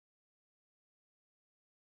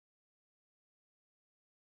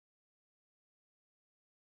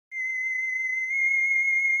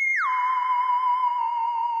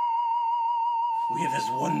We have this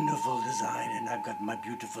wonderful design, and I've got my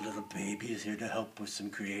beautiful little babies here to help with some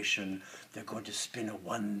creation. They're going to spin a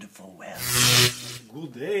wonderful web.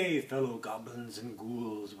 Good day, fellow goblins and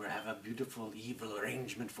ghouls. We have a beautiful evil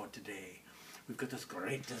arrangement for today. We've got this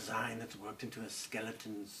great design that's worked into a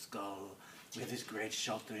skeleton skull. We have these great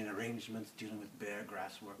sheltering arrangements dealing with bear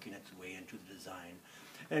grass working its way into the design.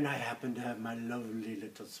 And I happen to have my lovely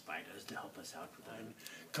little spiders to help us out with them.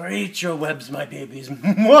 Create your webs, my babies.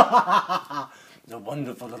 The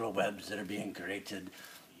wonderful little webs that are being created.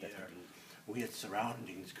 Their weird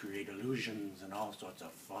surroundings create illusions and all sorts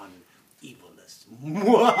of fun evilness.